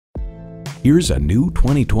Here's a new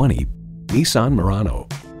 2020 Nissan Murano.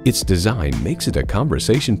 Its design makes it a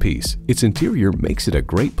conversation piece. Its interior makes it a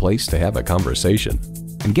great place to have a conversation.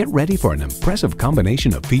 And get ready for an impressive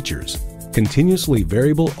combination of features: continuously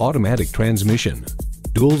variable automatic transmission,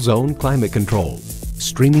 dual zone climate control,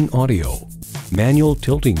 streaming audio, manual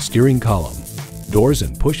tilting steering column, doors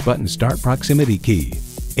and push-button start proximity key,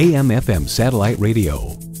 AM/FM satellite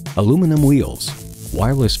radio, aluminum wheels,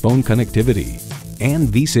 wireless phone connectivity, and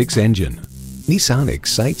V6 engine. Nissan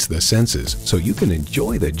excites the senses so you can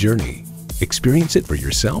enjoy the journey. Experience it for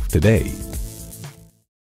yourself today.